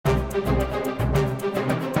Welcome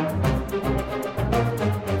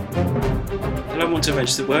to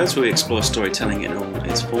Adventures of Words, where we explore storytelling in all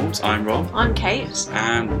its forms. I'm Rob. I'm Kate.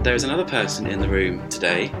 And there's another person in the room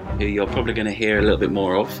today who you're probably going to hear a little bit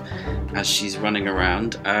more of as she's running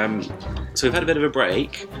around. So we've had a bit of a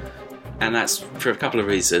break, and that's for a couple of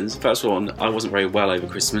reasons. First one, I wasn't very well over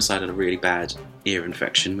Christmas. I had a really bad ear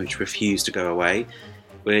infection which refused to go away,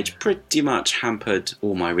 which pretty much hampered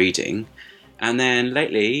all my reading. And then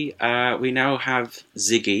lately, we now have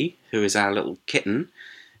Ziggy, who is our little kitten,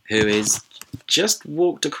 who is just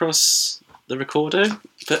walked across the recorder.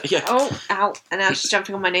 But yeah. Oh, ow. And now she's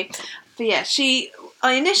jumping on my knee. But yeah,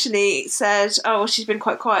 I initially said, she's been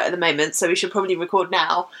quite quiet at the moment, so we should probably record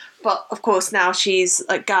now. But of course, now she's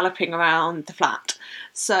like galloping around the flat.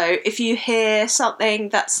 So if you hear something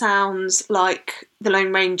that sounds like the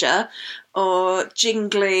Lone Ranger, or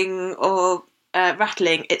jingling, or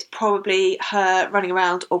rattling, it's probably her running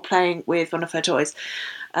around or playing with one of her toys.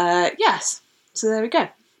 Yes. So there we go.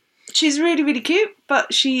 She's really, really cute,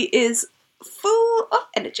 but she is full of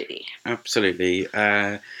energy. Absolutely.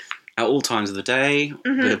 At all times of the day.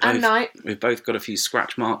 And night. We've both got a few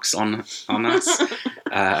scratch marks on us.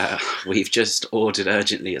 We've just ordered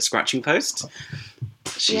urgently a scratching post.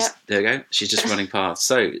 There we go. She's just running past.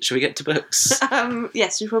 So, shall we get to books?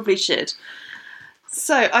 Yes, we probably should.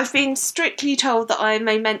 So, I've been strictly told that I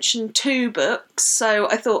may mention 2 books, so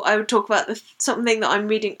I thought I would talk about something that I'm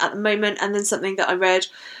reading at the moment and then something that I read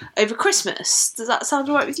over Christmas. Does that sound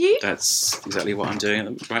all right with you? That's exactly what I'm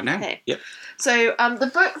doing right now. Okay. Yep. So, the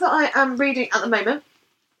book that I am reading at the moment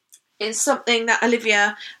is something that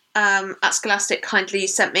Olivia at Scholastic kindly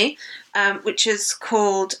sent me, which is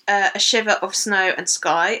called A Shiver of Snow and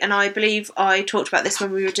Sky, and I believe I talked about this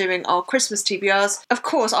when we were doing our Christmas TBRs. Of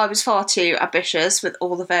course, I was far too ambitious with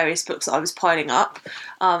all the various books that I was piling up,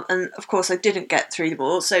 and of course I didn't get through them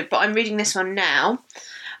all, but I'm reading this one now,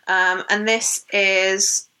 and this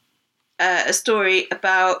is a story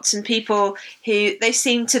about some people who, they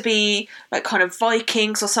seem to be like kind of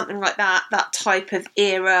Vikings or something like that type of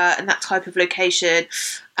era and that type of location,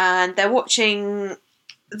 and they're watching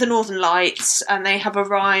the Northern Lights, and they have a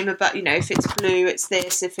rhyme about, if it's blue, it's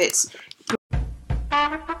this, if it's...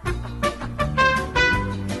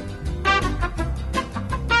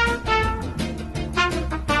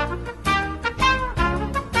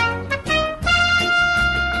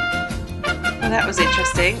 That was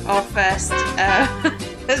interesting. Our first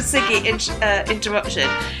Ziggy interruption.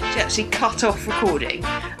 She actually cut off recording.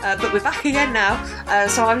 But we're back again now.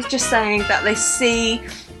 So I was just saying that they see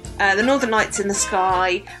the Northern Lights in the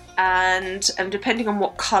sky, and depending on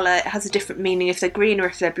what colour, it has a different meaning if they're green or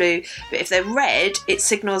if they're blue. But if they're red, it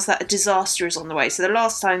signals that a disaster is on the way. So the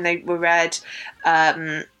last time they were red,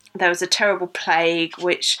 there was a terrible plague,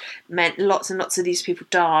 which meant lots and lots of these people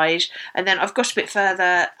died. And then I've got a bit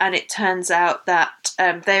further, and it turns out that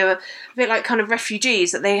they were a bit like kind of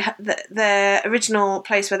refugees. That their original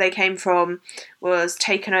place where they came from was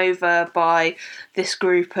taken over by this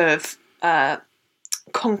group of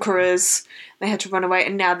conquerors. They had to run away,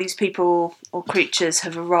 and now these people or creatures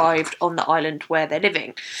have arrived on the island where they're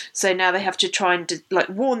living. So now they have to try and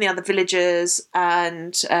warn the other villagers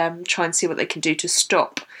and try and see what they can do to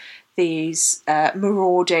stop these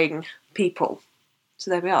marauding people. So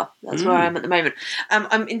there we are. That's where I am at the moment.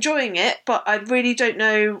 I'm enjoying it, but I really don't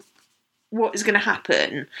know what is going to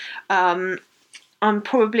happen. I'm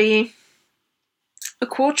probably a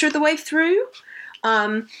quarter of the way through.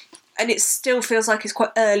 And it still feels like it's quite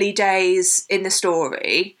early days in the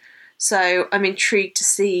story. So I'm intrigued to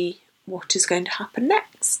see what is going to happen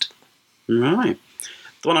next. Right.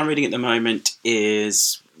 The one I'm reading at the moment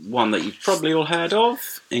is one that you've probably all heard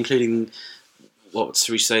of, including what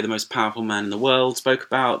should we say, the most powerful man in the world spoke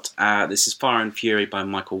about. This is Fire and Fury by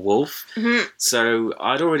Michael Wolff. Mm-hmm. So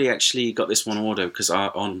I'd already actually got this one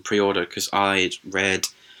on pre-order because I'd read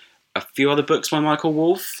a few other books by Michael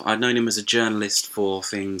Wolff. I'd known him as a journalist for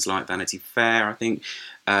things like Vanity Fair, I think,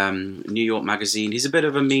 New York Magazine. He's a bit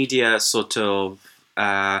of a media sort of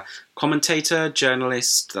commentator,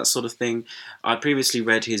 journalist, that sort of thing. I previously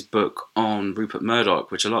read his book on Rupert Murdoch,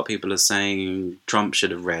 which a lot of people are saying Trump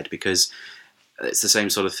should have read because it's the same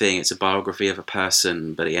sort of thing. It's a biography of a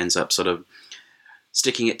person, but he ends up sort of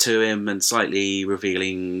sticking it to him and slightly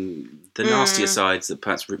revealing the nastier sides that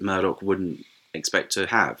perhaps Murdoch wouldn't expect to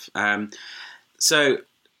have. So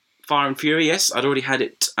Fire and Fury, yes, I'd already had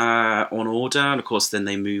it on order, and of course then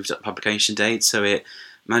they moved up publication date, so it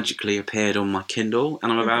magically appeared on my Kindle,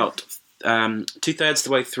 and I'm about 2/3 of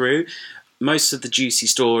the way through. Most of the juicy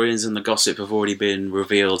stories and the gossip have already been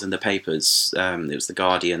revealed in the papers. It was The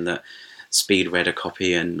Guardian that speed read a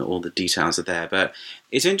copy and all the details are there. But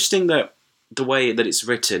it's interesting that the way that it's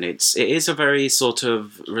written, it is a very sort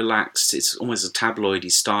of relaxed, it's almost a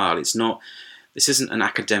tabloidy style. This isn't an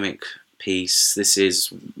academic piece. This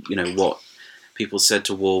is, what people said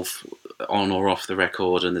to Woolf on or off the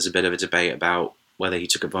record, and there's a bit of a debate about whether he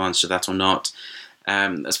took advantage of that or not.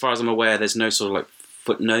 As far as I'm aware, there's no sort of like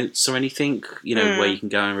footnotes or anything, where you can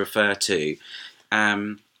go and refer to.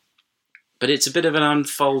 But it's a bit of an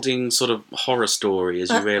unfolding sort of horror story as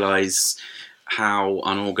you realise how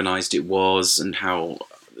unorganised it was and how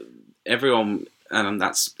everyone, and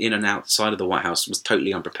that's in and outside of the White House, was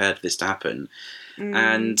totally unprepared for this to happen.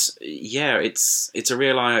 And yeah, it's a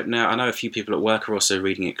real eye-opener. I know a few people at work are also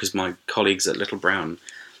reading it because my colleagues at Little Brown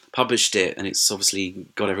published it, and it's obviously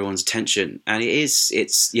got everyone's attention. And it's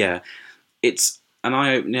an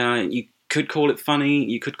eye-opener. You could call it funny.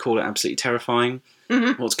 You could call it absolutely terrifying.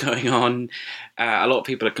 What's going on? A lot of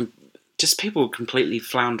people are people completely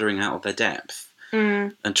floundering out of their depth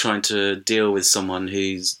and trying to deal with someone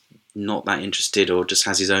who's not that interested or just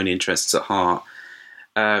has his own interests at heart.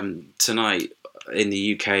 Tonight in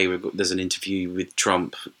the UK, there's an interview with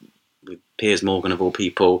Trump, with Piers Morgan of all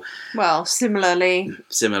people. Well, similarly,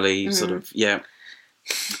 sort of, yeah.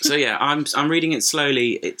 So yeah, I'm reading it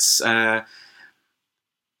slowly. It's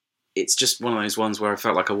just one of those ones where I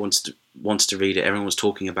felt like I wanted to read it. Everyone was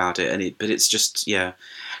talking about it, but it's just, yeah,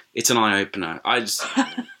 it's an eye opener.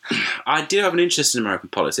 I do have an interest in American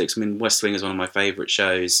politics. I mean, West Wing is one of my favourite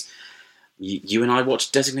shows. You and I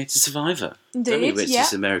watched Designated Survivor. Indeed, which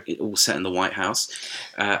is American, all set in the White House.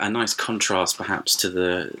 A nice contrast, perhaps, to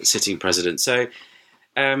the sitting president. So,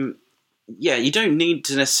 yeah, you don't need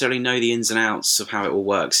to necessarily know the ins and outs of how it all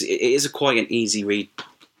works. It is quite an easy read,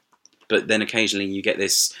 but then occasionally you get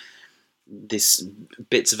this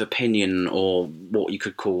bits of opinion or what you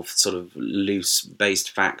could call sort of loose-based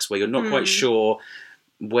facts where you're not quite sure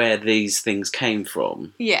where these things came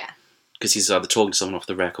from. Yeah. Because he's either talking to someone off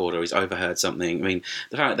the record or he's overheard something. I mean,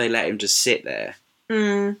 the fact that they let him just sit there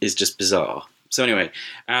is just bizarre. So anyway,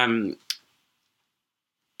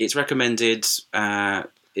 it's recommended.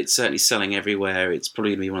 It's certainly selling everywhere. It's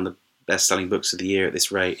probably going to be one of the best-selling books of the year at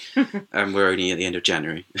this rate. And we're only at the end of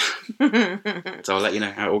January. So I'll let you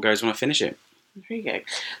know how it all goes when I finish it. There you go.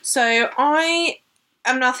 So I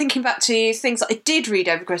am now thinking back to things that I did read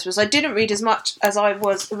over Christmas. I didn't read as much as I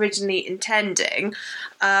was originally intending.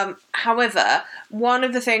 However, one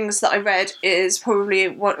of the things that I read is probably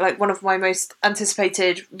one of my most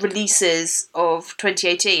anticipated releases of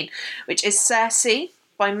 2018, which is Circe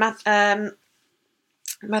by Madeline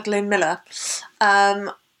Miller.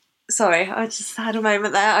 Sorry, I just had a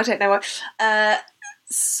moment there. I don't know why.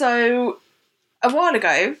 So, a while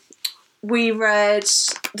ago, we read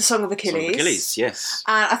The Song of Achilles. Song of Achilles, yes.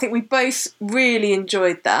 And I think we both really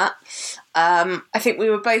enjoyed that. I think we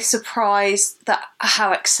were both surprised at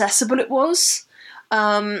how accessible it was.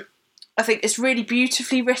 I think it's really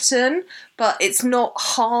beautifully written, but it's not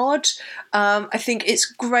hard. I think it's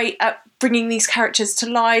great at bringing these characters to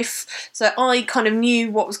life. So I kind of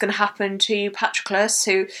knew what was going to happen to Patroclus,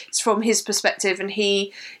 who is from his perspective, and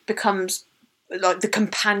he becomes like the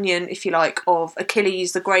companion, if you like, of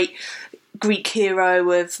Achilles, the great Greek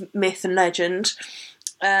hero of myth and legend.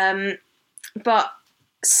 But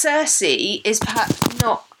Circe is perhaps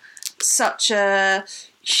not such a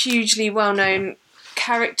hugely well-known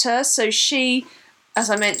character. So she,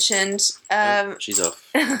 as I mentioned... she's off.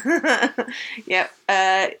 Yep.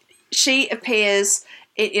 She appears,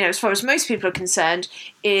 as far as most people are concerned,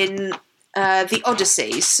 in the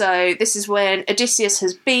Odyssey. So this is when Odysseus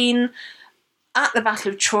has been at the Battle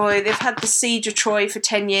of Troy. They've had the siege of Troy for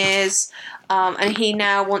 10 years, and he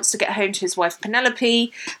now wants to get home to his wife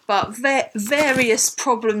Penelope, but various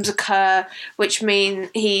problems occur, which mean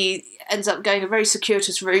he ends up going a very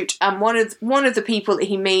circuitous route, and one of the people that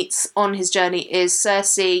he meets on his journey is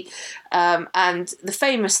Circe, and the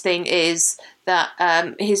famous thing is that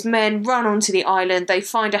his men run onto the island. They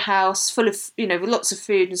find a house full of, with lots of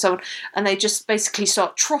food and so on, and they just basically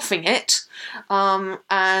start troughing it.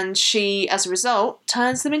 And she, as a result,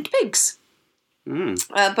 turns them into pigs.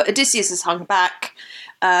 But Odysseus is hung back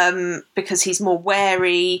because he's more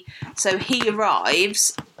wary. So he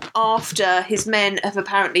arrives after his men have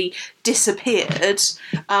apparently disappeared,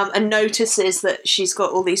 and notices that she's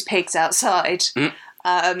got all these pigs outside.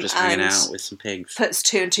 Just hanging out with some pigs. Puts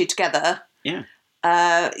two and two together. Yeah.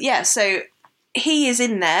 So he is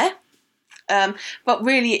in there, but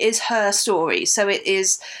really it is her story. So it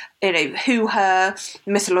is who her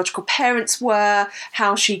mythological parents were,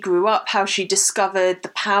 how she grew up, how she discovered the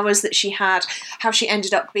powers that she had, how she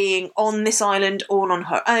ended up being on this island all on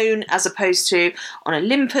her own as opposed to on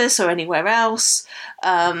Olympus or anywhere else.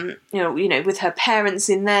 With her parents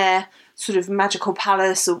in there sort of magical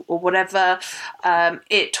palace or whatever.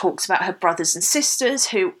 It talks about her brothers and sisters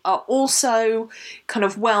who are also kind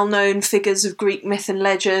of well-known figures of Greek myth and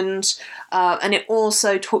legend. And it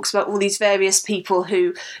also talks about all these various people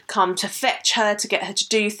who come to fetch her, to get her to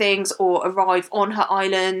do things or arrive on her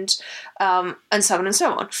island, and so on and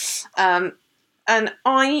so on. And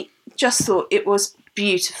I just thought it was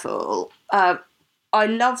beautiful. I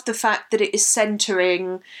love the fact that it is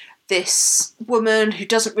centering this woman who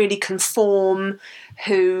doesn't really conform,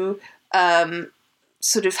 who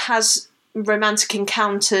sort of has romantic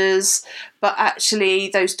encounters, but actually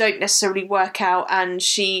those don't necessarily work out, and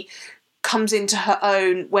she comes into her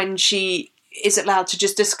own when she is allowed to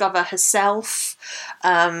just discover herself.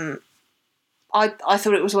 I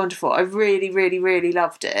thought it was wonderful. I really, really, really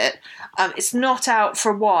loved it. It's not out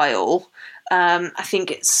for a while. I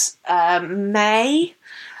think it's May.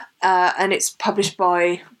 And it's published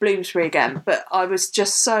by Bloomsbury again, but I was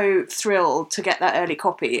just so thrilled to get that early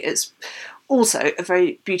copy. It's also a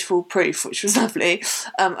very beautiful proof, which was lovely,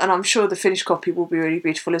 and I'm sure the finished copy will be really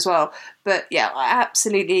beautiful as well. But yeah, I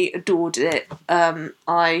absolutely adored it.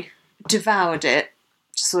 I devoured it,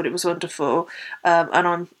 just thought it was wonderful,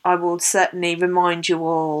 and I will certainly remind you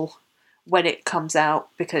all when it comes out,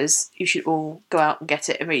 because you should all go out and get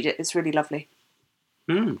it and read it. It's really lovely.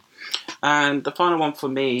 And the final one for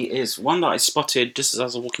me is one that I spotted just as I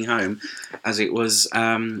was walking home, as it was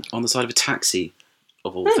on the side of a taxi,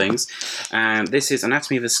 of all things. And this is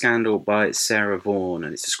Anatomy of a Scandal by Sarah Vaughan,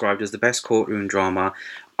 and it's described as the best courtroom drama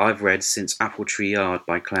I've read since Appletree Yard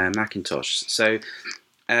by Claire McIntosh. So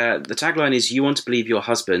the tagline is, "You want to believe your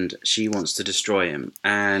husband, she wants to destroy him."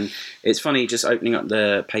 And it's funny, just opening up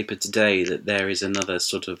the paper today, that there is another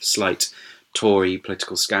sort of slight Tory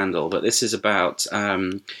political scandal, but this is about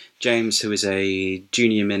James, who is a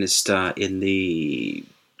junior minister in the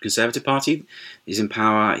Conservative Party. He's in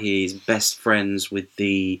power. He's best friends with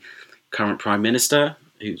the current Prime Minister,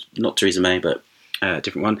 who's not Theresa May, but a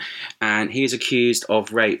different one. And he is accused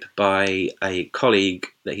of rape by a colleague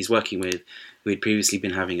that he's working with, who he'd previously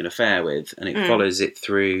been having an affair with. And it follows it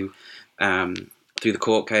through the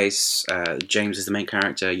court case. James is the main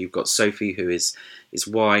character. You've got Sophie, who is his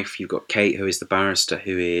wife. You've got Kate, who is the barrister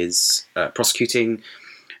who is prosecuting.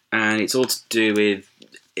 And it's all to do with,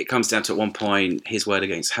 it comes down to, at one point, his word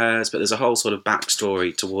against hers, but there's a whole sort of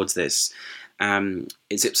backstory towards this.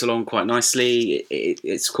 It zips along quite nicely.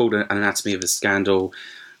 It's called An Anatomy of a Scandal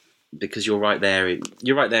because you're right there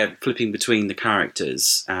flipping between the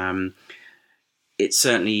characters. It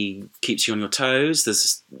certainly keeps you on your toes.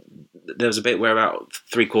 There was a bit where about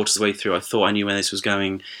 3/4 of the way through I thought I knew where this was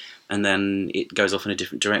going, and then it goes off in a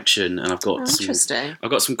different direction. And I've got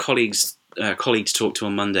some colleagues to talk to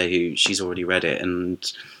on Monday who she's already read it, and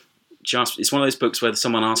it's one of those books where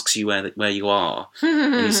someone asks you where you are,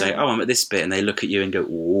 and you say, "Oh, I'm at this bit," and they look at you and go,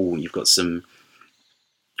 "Oh, you've got some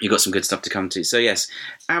good stuff to come to." So yes,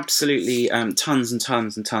 absolutely, tons and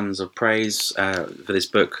tons and tons of praise for this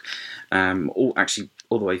book.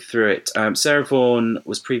 All the way through it. Sarah Vaughan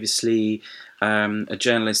was previously a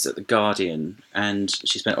journalist at The Guardian, and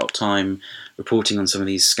she spent a lot of time reporting on some of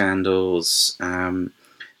these scandals, a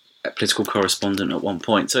political correspondent at one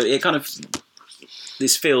point. So it kind of,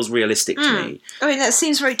 this feels realistic to me. I mean, that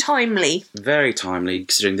seems very timely. Very timely,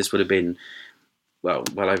 considering this would have been, well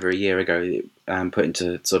over a year ago, put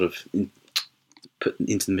into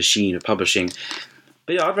the machine of publishing.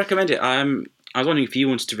 But yeah, I'd recommend it. I was wondering if you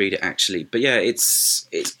wanted to read it, actually. But yeah, it's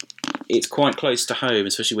quite close to home,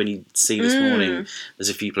 especially when you see this morning there's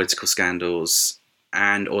a few political scandals,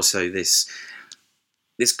 and also this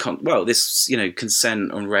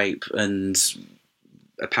consent on rape and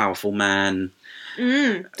a powerful man.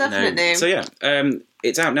 Definitely. So yeah,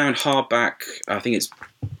 it's out now in hardback.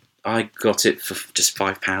 I got it for just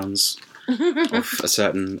 £5 off a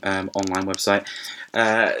certain online website.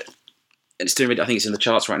 It's doing. I think it's in the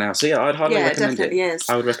charts right now. So yeah, I'd highly recommend it. Yeah, it definitely is.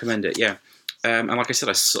 I would recommend it. Yeah, and like I said,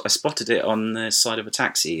 I spotted it on the side of a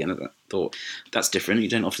taxi, and I thought, that's different. You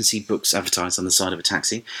don't often see books advertised on the side of a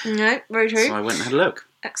taxi. No, very true. So I went and had a look.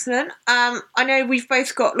 Excellent. I know we've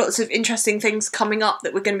both got lots of interesting things coming up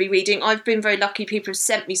that we're going to be reading. I've been very lucky. People have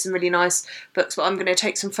sent me some really nice books, but I'm going to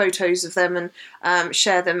take some photos of them and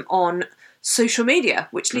share them on social media,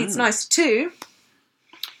 which leads nicely to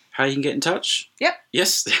how you can get in touch? Yep.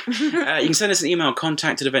 Yes. You can send us an email,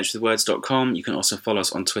 contact@adventurewithwords.com. You can also follow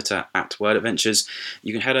us on Twitter @WordAdventures.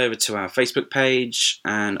 You can head over to our Facebook page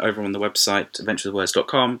and over on the website,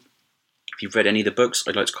 adventurewithwords.com. If you've read any of the books,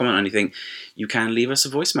 or you'd like to comment on anything, you can leave us a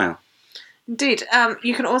voicemail. Indeed.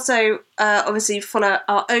 You can also obviously follow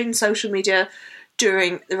our own social media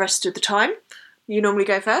during the rest of the time. You normally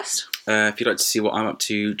go first. If you'd like to see what I'm up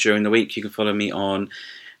to during the week, you can follow me on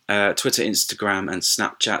Twitter, Instagram, and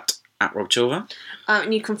Snapchat @RobChilver.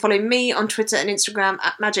 And you can follow me on Twitter and Instagram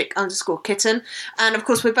 @magic_kitten. And of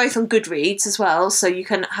course, we're both on Goodreads as well, so you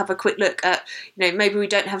can have a quick look at, maybe we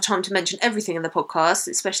don't have time to mention everything in the podcast,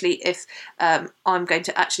 especially if I'm going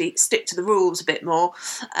to actually stick to the rules a bit more.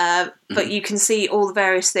 But you can see all the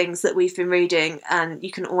various things that we've been reading, and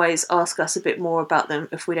you can always ask us a bit more about them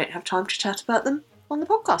if we don't have time to chat about them on the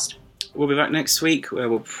podcast. We'll be back next week, where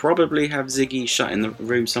we'll probably have Ziggy shut in the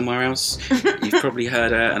room somewhere else. You've probably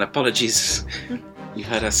heard her, and apologies, you've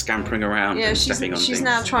heard her scampering around and stepping on things. She's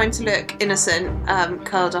now trying to look innocent,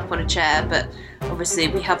 curled up on a chair, but obviously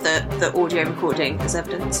we have the audio recording as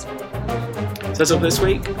evidence. So that's all for this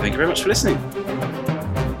week. Thank you very much for listening.